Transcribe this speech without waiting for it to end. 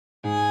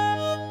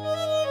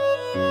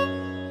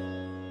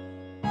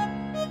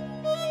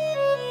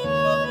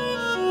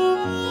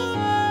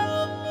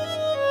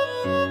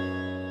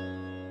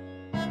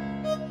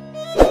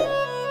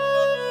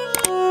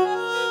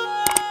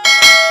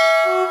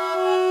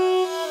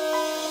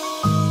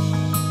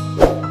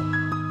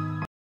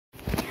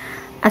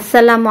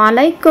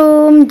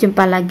Assalamualaikum,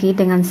 jumpa lagi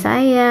dengan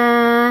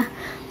saya.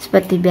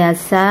 Seperti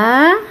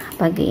biasa,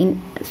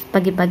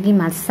 pagi-pagi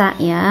masak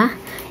ya.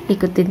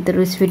 Ikutin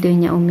terus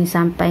videonya Umi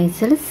sampai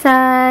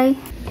selesai.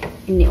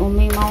 Ini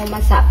Umi mau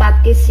masak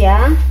pakis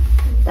ya.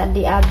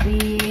 Tadi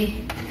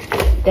Abi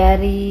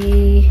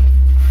dari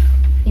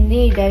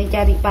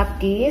Cari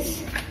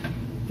Pakis.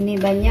 Ini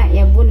banyak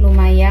ya Bun,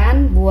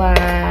 lumayan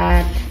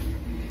buat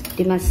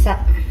dimasak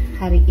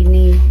hari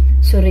ini,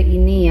 sore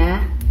ini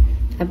ya.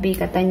 Abi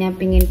katanya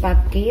pingin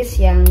pakis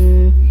yang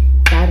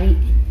Cari,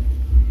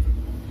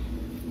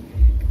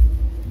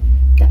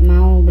 gak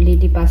mau beli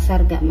di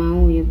pasar, gak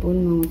mau ya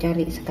Bun, mau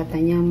cari,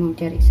 katanya mau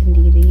cari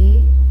sendiri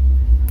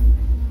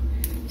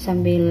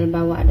sambil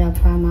bawa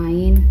Dava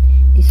main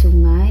di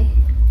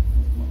sungai.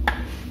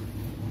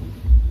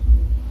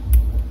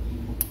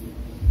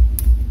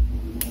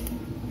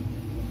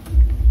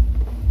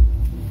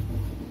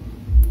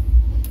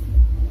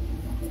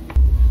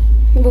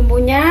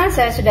 Bumbunya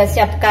saya sudah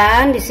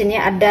siapkan. Di sini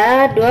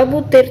ada 2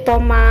 butir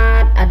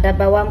tomat, ada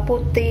bawang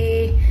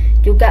putih,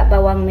 juga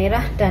bawang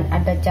merah, dan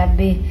ada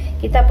cabai.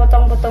 Kita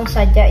potong-potong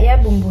saja ya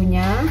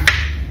bumbunya.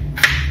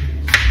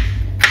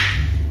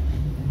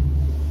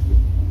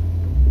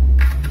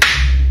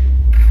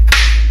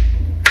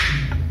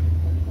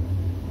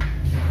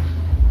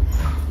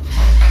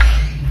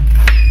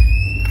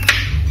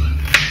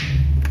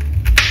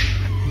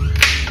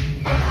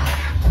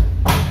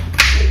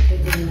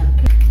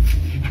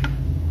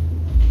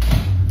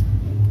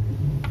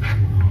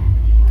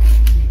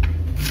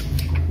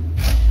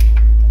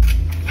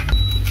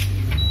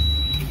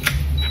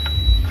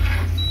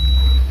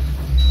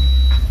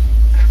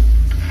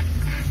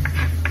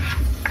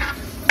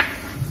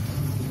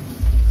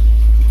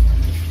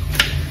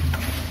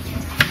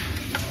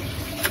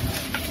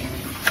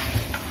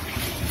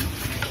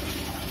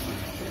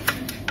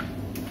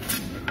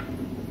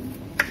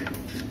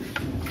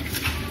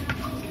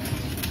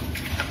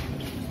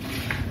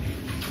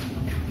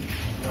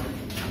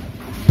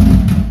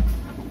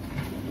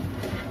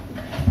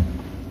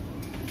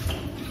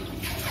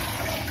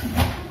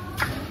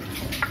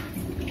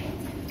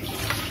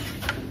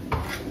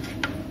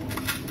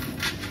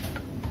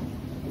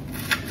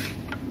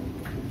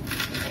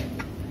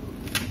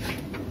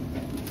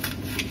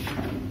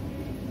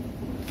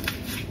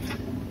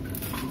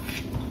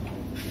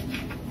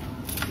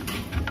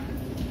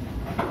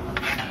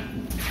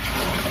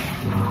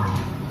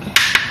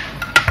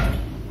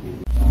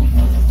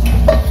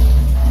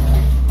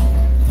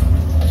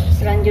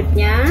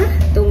 Selanjutnya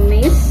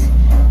tumis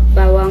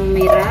bawang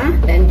merah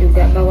dan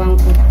juga bawang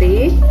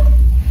putih.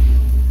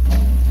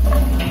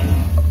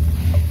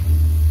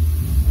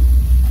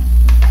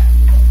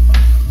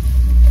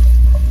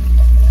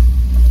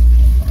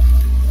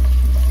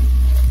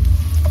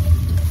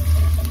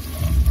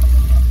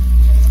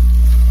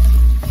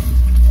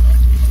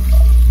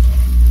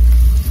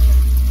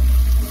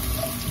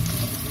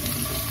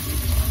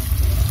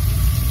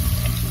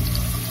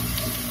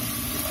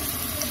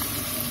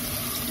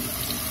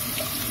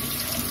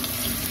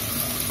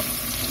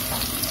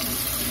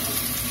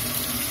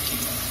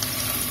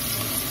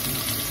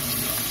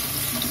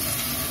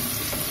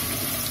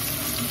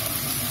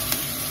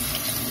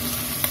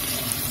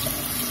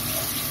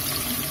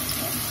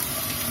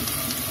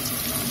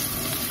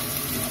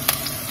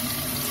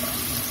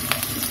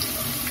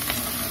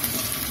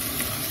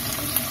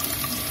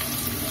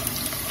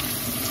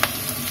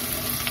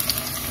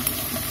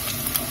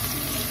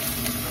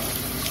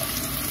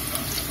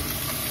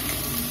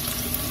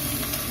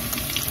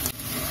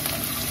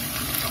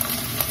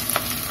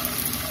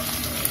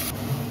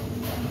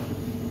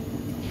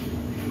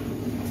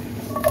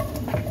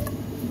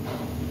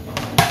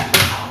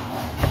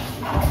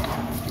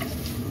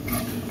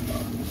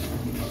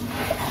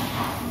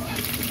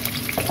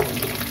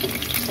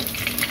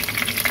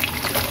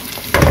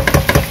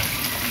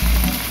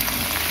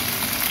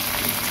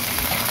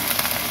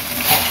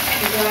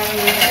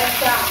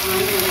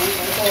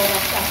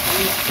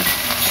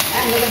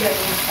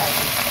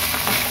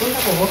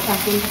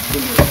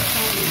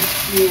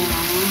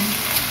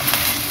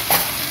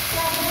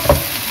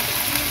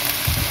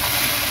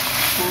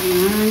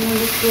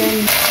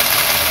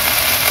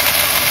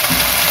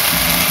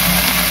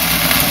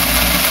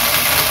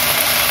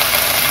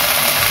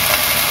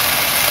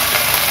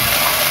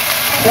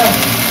 Ya,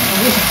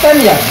 ini stand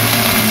ya.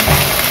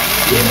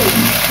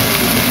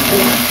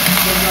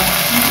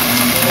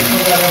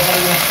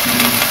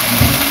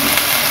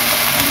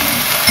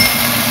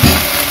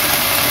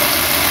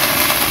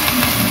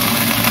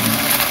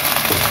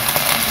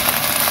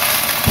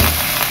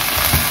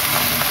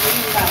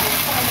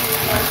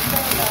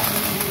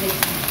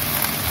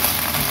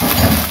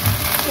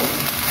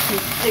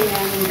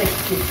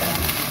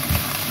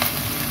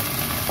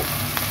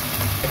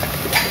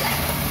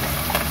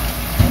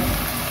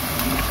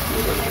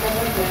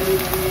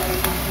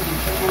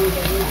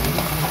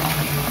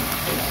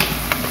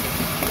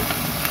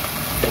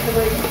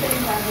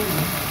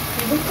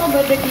 Ibu kok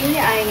berdiri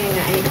air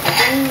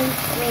kan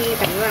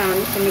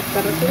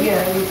semikiran itu. Iya.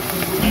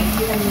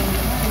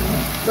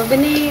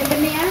 Benih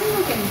anu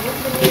kan Bu,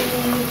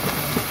 benih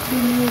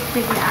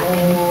PGA.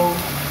 Oh,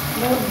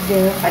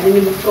 Mode. ada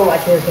ni buku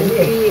aja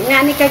sini.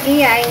 Nggak nih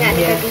kaki ya,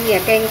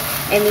 kayak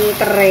ini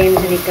keren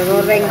sedikit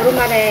goreng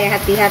rumah deh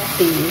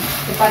hati-hati.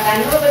 Depan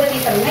anu pada di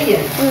tengah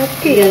ya.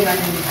 Oke. Iya, kan.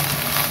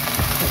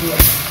 Iya.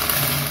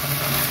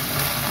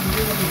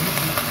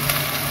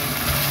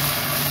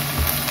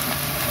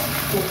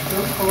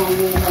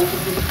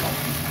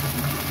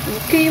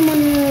 Oke,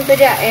 mun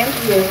PDAM.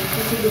 Iya,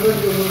 isi dulu.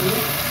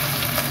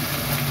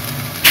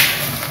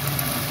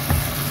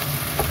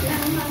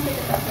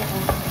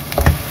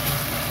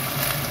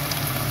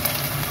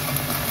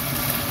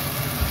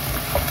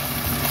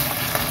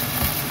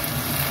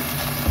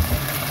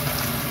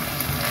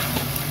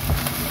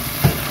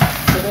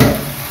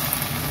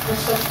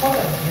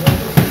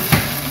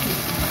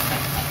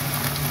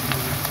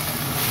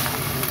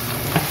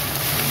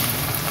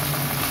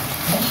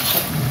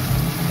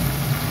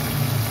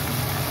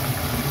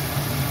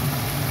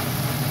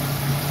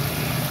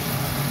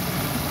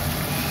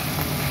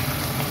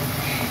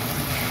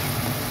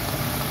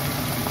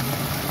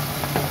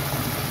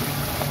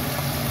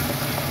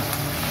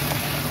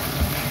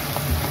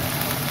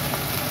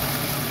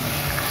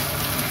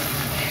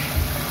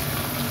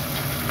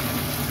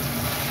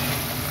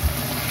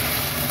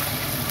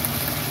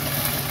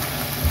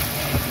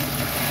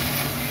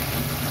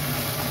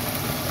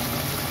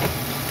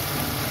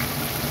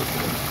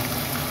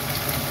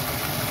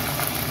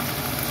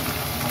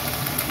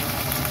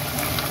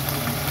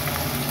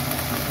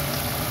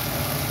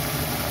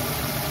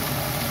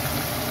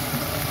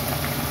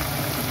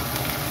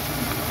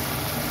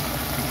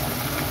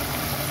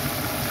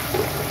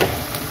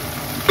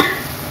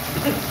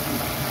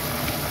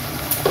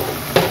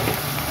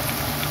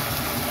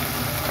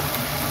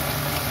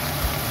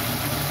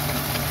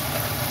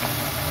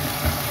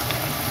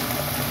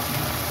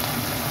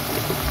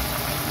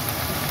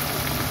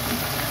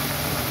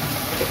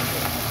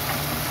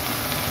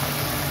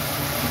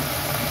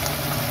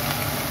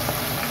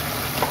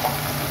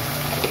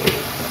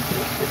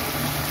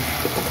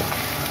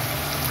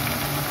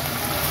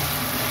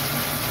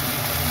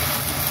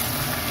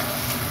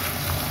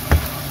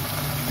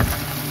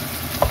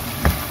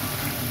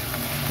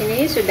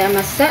 Ini sudah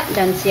masak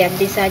dan siap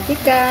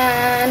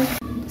disajikan.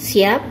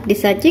 Siap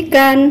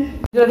disajikan.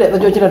 Cila dek,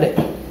 tajuk cila dek.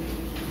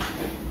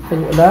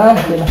 Udah,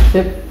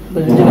 sip.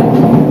 Tajuk cila.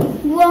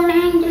 Buang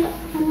yang jelek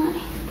sama.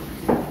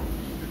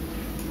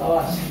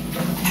 Awas.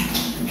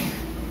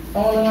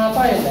 Kamu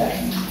ngapain dek?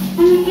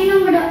 Ini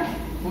ada.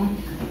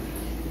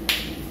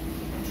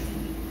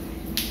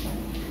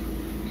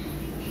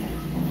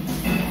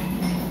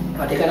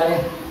 Mati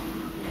kanannya.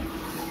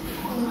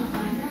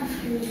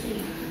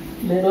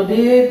 Lero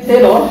di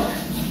telur.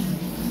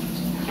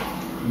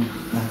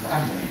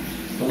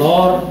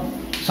 Telur,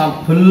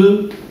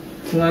 sambel,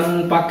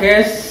 dengan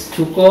pakis,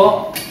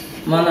 cuko,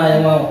 mana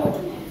yang mau?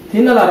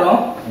 Tina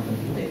laro.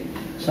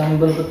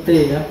 Sambal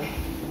pete ya.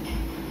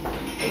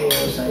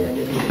 Oh, saya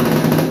jadi.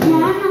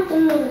 Mana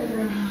telur?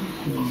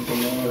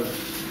 Telur.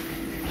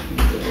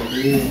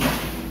 Jadi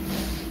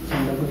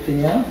sambal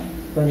petenya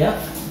banyak.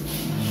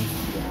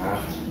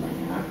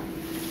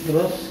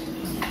 Terus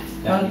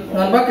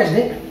ngan pakis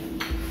nih.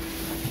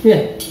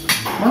 Iya,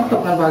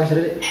 mantap ngan pakis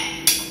deh.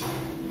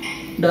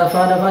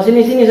 Dava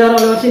sini Sarah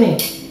lewat sini.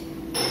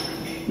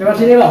 Lewat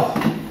sini loh.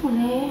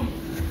 Boleh.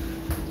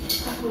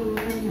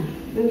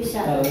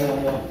 Bisa.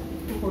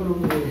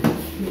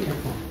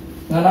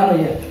 Ngan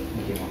anu ya.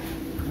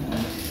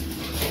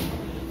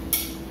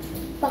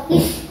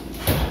 Pakis.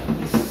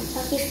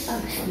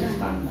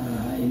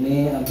 Nah,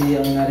 ini Abi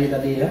yang nyari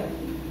tadi ya.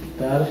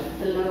 Telur.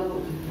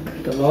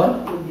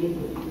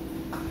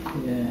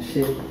 Ya,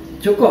 sip.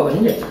 Cukup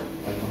kan ya?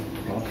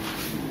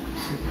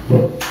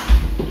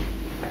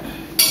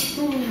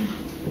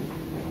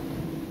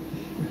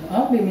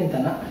 Abi minta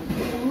nak.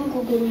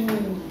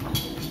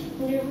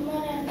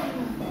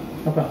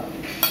 Apa?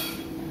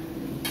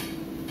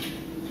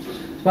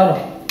 Separuh.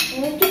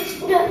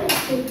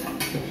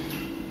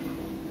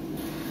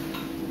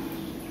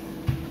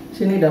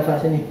 Sini Dava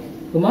sini.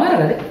 Kemana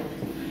kali?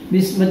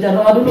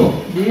 Bismillah dulu.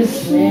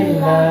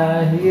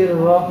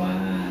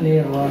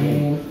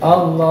 Bismillahirrahmanirrahim.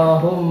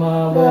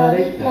 Allahumma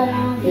barik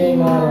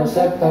lana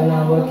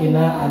razaqtana wa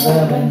qina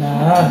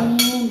adzabannar.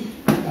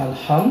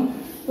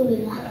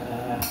 Alhamdulillah.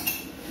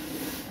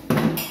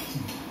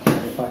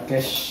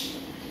 Pakai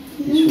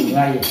di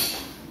sungai.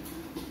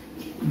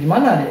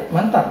 Gimana dek?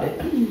 Mantap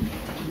dek.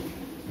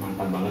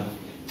 Mantap banget.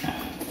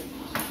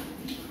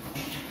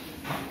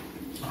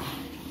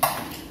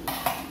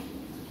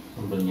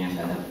 Sambelnya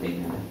nggak ada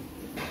petenya.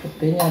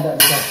 Petenya ada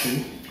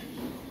dikasih.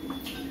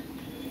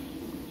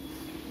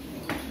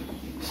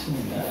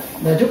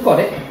 Udah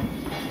cukup dek.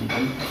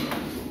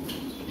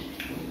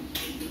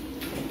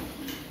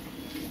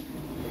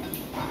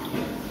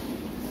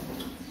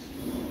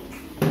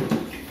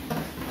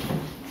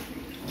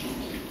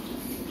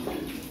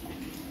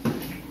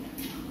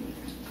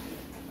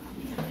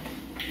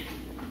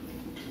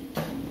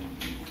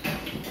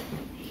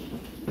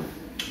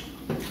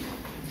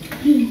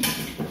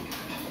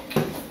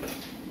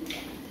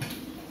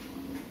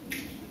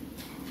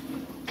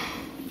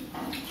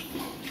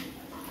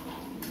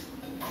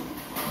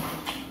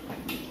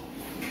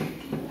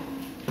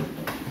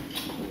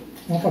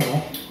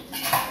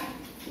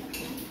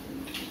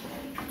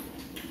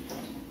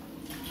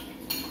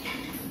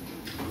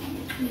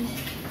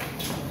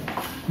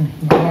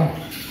 Nah.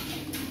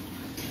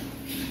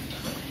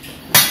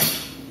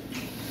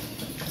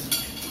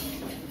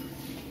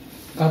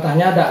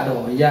 Katanya ada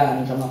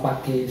doyan sama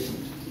Pakis.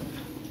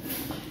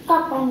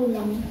 Kapan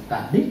bilang?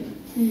 Tadi?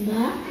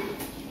 Enggak.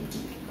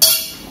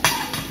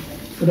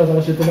 Udah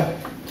kalau situ dah.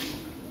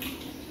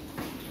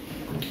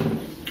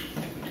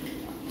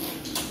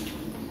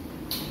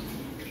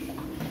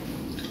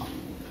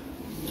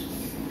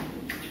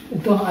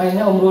 Itu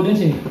airnya Om Rudin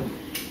sini.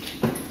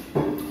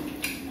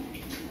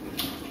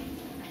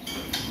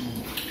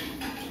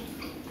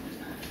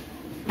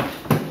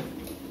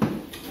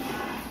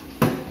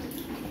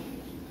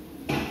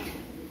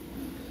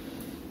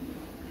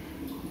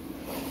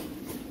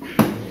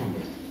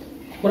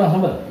 Kurang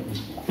sambal?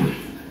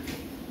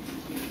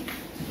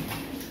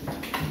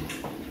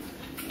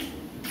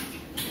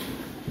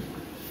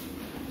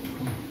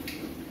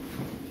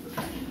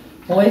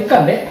 Mau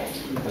ikan deh?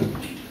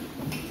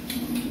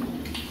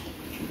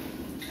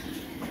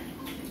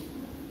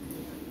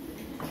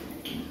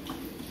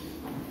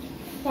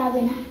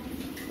 Cabai nah.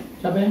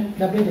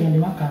 Cabai jangan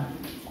dimakan.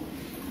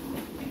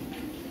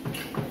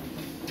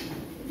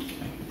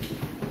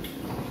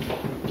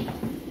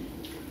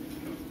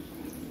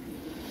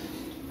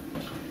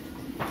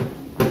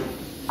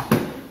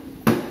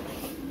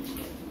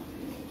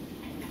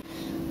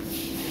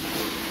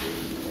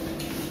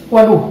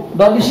 Waduh,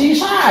 udah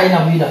disisain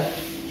Abi dah.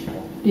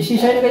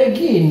 Disisain kayak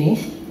gini.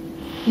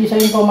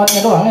 Sisain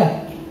tomatnya doang ya.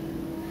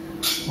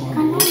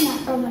 Kan enak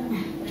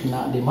tomatnya.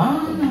 Nah, di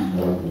mana?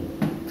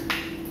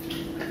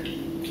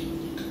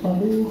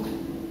 Aduh.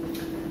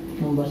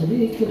 Nambah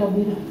sedikit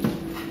Abi dah.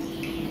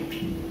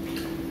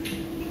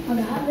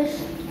 Udah habis.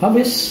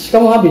 Habis,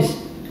 kamu habis?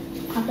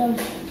 Ada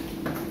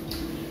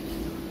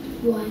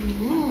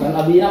buahnya. Kan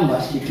Abi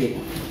nambah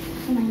sedikit.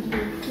 Cuma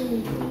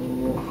sedikit.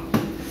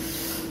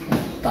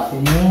 Tak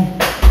ini.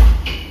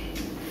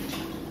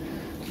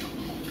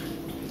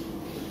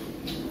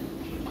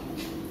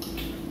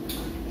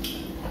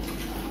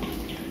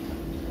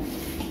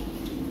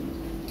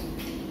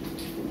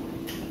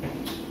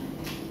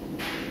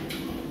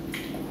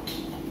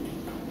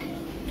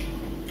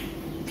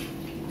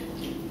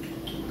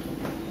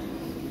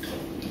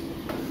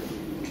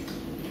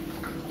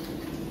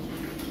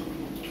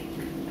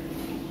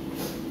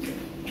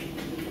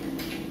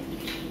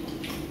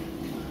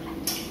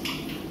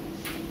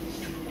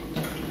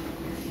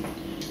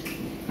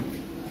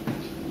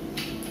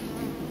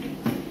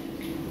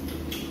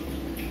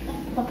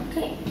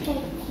 Pakai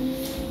ceki.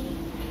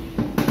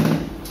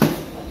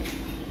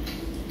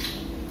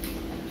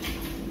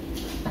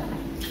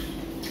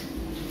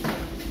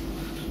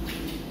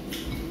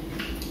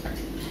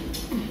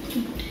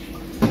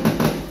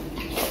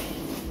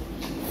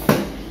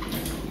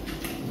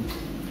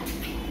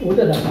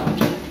 Udah datang.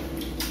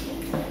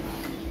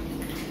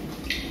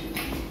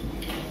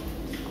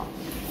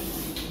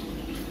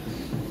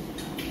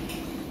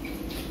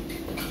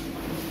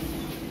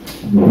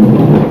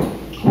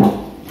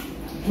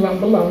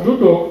 Pelan-pelan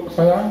duduk,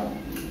 sayang.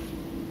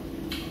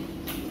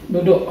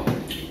 Duduk.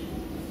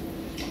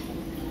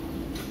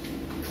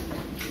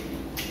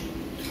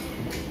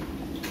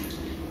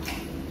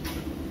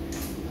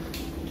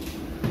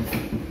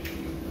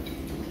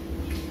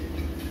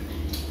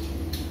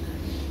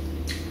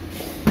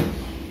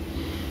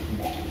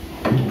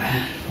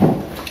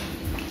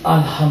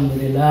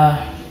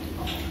 Alhamdulillah.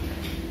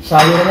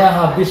 Sayurnya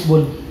habis,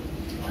 Bun.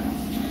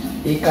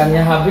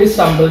 Ikannya habis,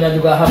 sambelnya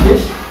juga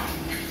habis.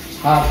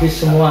 Habis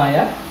semua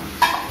ya.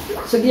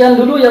 Sekian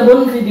dulu ya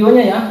Bun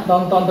videonya ya.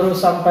 Tonton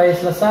terus sampai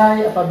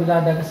selesai. Apabila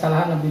ada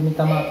kesalahan lebih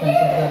minta maaf yang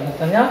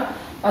sebesar-besarnya.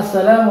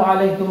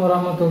 Assalamualaikum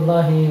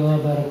warahmatullahi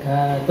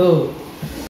wabarakatuh.